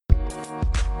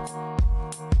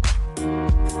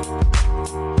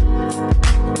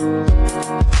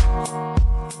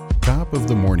Top of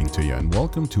the morning to you, and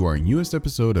welcome to our newest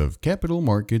episode of Capital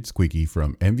Markets Quickie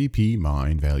from MVP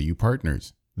Mind Value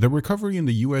Partners. The recovery in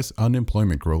the U.S.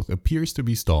 unemployment growth appears to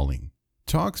be stalling.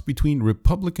 Talks between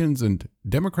Republicans and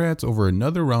Democrats over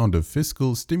another round of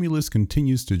fiscal stimulus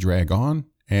continues to drag on,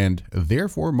 and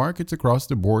therefore markets across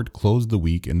the board closed the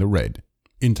week in the red.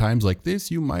 In times like this,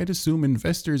 you might assume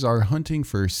investors are hunting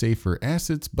for safer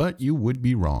assets, but you would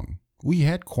be wrong. We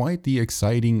had quite the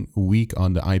exciting week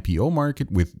on the IPO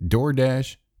market with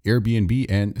DoorDash, Airbnb,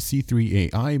 and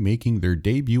C3AI making their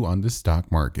debut on the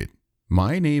stock market.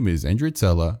 My name is Endrit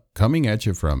Sella, coming at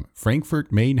you from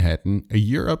Frankfurt, Manhattan,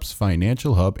 Europe's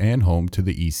financial hub and home to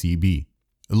the ECB.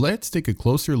 Let's take a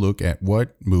closer look at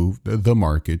what moved the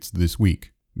markets this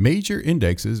week. Major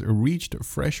indexes reached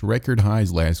fresh record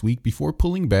highs last week before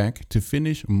pulling back to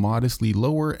finish modestly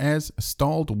lower as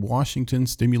stalled Washington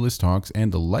stimulus talks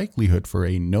and the likelihood for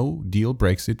a no-deal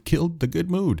Brexit killed the good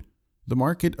mood. The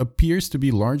market appears to be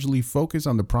largely focused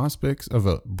on the prospects of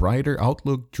a brighter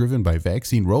outlook driven by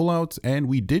vaccine rollouts, and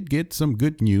we did get some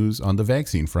good news on the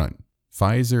vaccine front.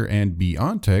 Pfizer and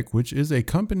BioNTech, which is a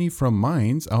company from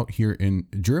Mainz out here in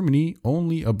Germany,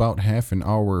 only about half an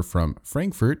hour from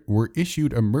Frankfurt, were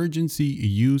issued emergency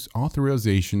use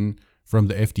authorization from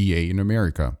the FDA in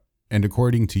America. And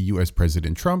according to US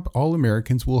President Trump, all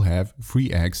Americans will have free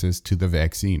access to the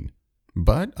vaccine.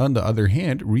 But on the other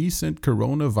hand, recent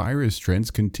coronavirus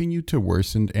trends continue to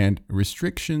worsen and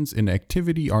restrictions in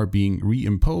activity are being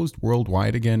reimposed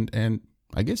worldwide again, and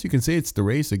I guess you can say it's the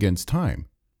race against time.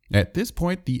 At this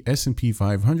point, the S&P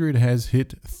 500 has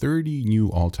hit 30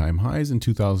 new all-time highs in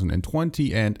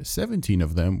 2020, and 17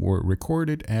 of them were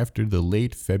recorded after the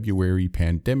late February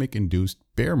pandemic-induced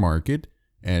bear market,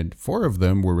 and 4 of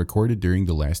them were recorded during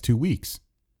the last 2 weeks.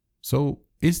 So,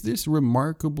 is this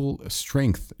remarkable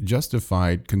strength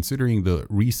justified considering the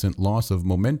recent loss of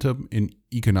momentum in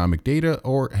economic data,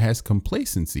 or has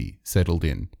complacency settled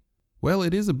in? Well,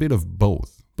 it is a bit of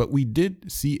both, but we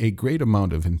did see a great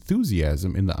amount of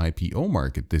enthusiasm in the IPO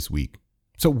market this week.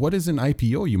 So what is an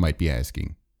IPO, you might be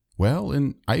asking? Well,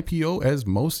 an IPO, as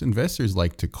most investors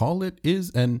like to call it,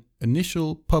 is an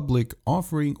initial public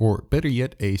offering, or better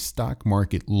yet, a stock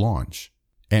market launch.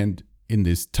 And in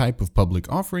this type of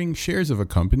public offering, shares of a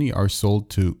company are sold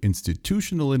to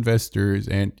institutional investors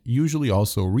and usually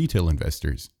also retail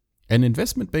investors. And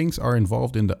investment banks are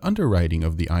involved in the underwriting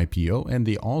of the IPO, and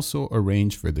they also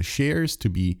arrange for the shares to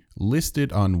be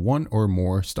listed on one or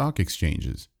more stock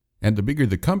exchanges. And the bigger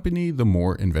the company, the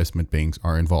more investment banks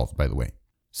are involved, by the way.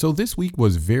 So this week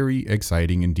was very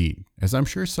exciting indeed. As I'm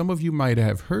sure some of you might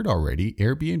have heard already,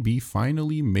 Airbnb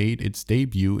finally made its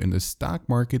debut in the stock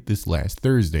market this last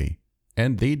Thursday.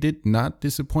 And they did not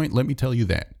disappoint, let me tell you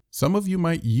that. Some of you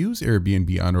might use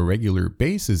Airbnb on a regular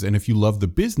basis, and if you love the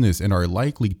business and are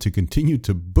likely to continue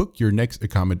to book your next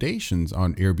accommodations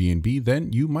on Airbnb,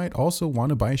 then you might also want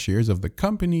to buy shares of the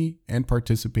company and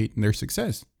participate in their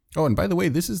success. Oh, and by the way,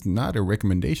 this is not a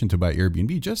recommendation to buy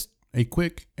Airbnb, just a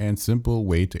quick and simple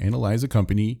way to analyze a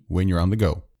company when you're on the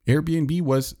go. Airbnb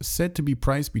was set to be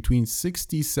priced between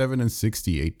 $67 and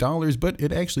 $68, but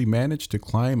it actually managed to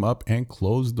climb up and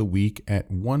close the week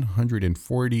at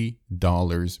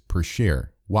 $140 per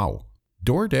share. Wow.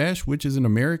 DoorDash, which is an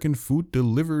American food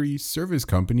delivery service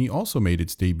company, also made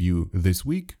its debut this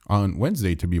week, on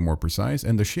Wednesday to be more precise,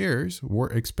 and the shares were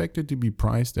expected to be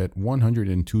priced at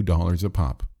 $102 a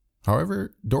pop.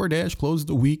 However, DoorDash closed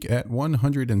the week at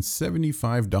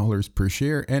 $175 per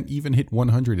share and even hit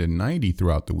 $190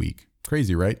 throughout the week.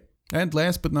 Crazy, right? And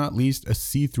last but not least, a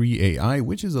C3AI,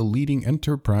 which is a leading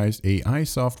enterprise AI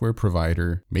software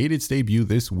provider, made its debut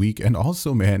this week and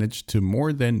also managed to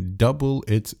more than double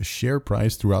its share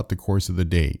price throughout the course of the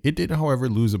day. It did, however,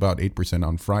 lose about 8%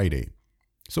 on Friday.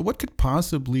 So what could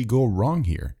possibly go wrong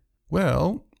here?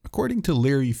 Well, according to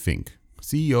Larry Fink,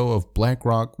 CEO of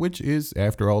BlackRock, which is,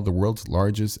 after all, the world's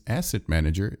largest asset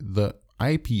manager, the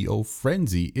IPO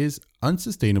frenzy is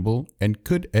unsustainable and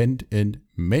could end in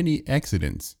many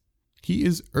accidents. He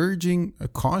is urging a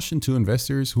caution to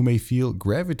investors who may feel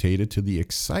gravitated to the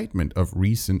excitement of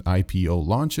recent IPO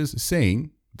launches, saying,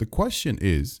 the question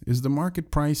is the market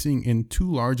pricing in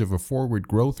too large of a forward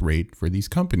growth rate for these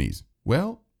companies?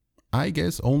 Well, I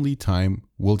guess only time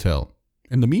will tell.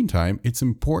 In the meantime, it's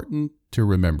important to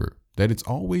remember that it's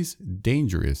always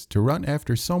dangerous to run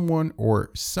after someone or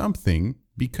something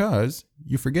because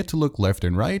you forget to look left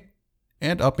and right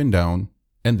and up and down,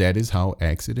 and that is how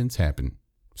accidents happen.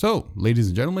 So, ladies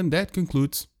and gentlemen, that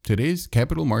concludes today's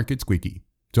Capital Markets Quickie.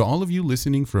 To all of you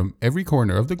listening from every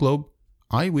corner of the globe,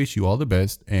 I wish you all the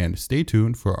best and stay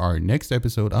tuned for our next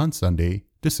episode on Sunday,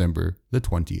 December the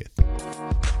 20th.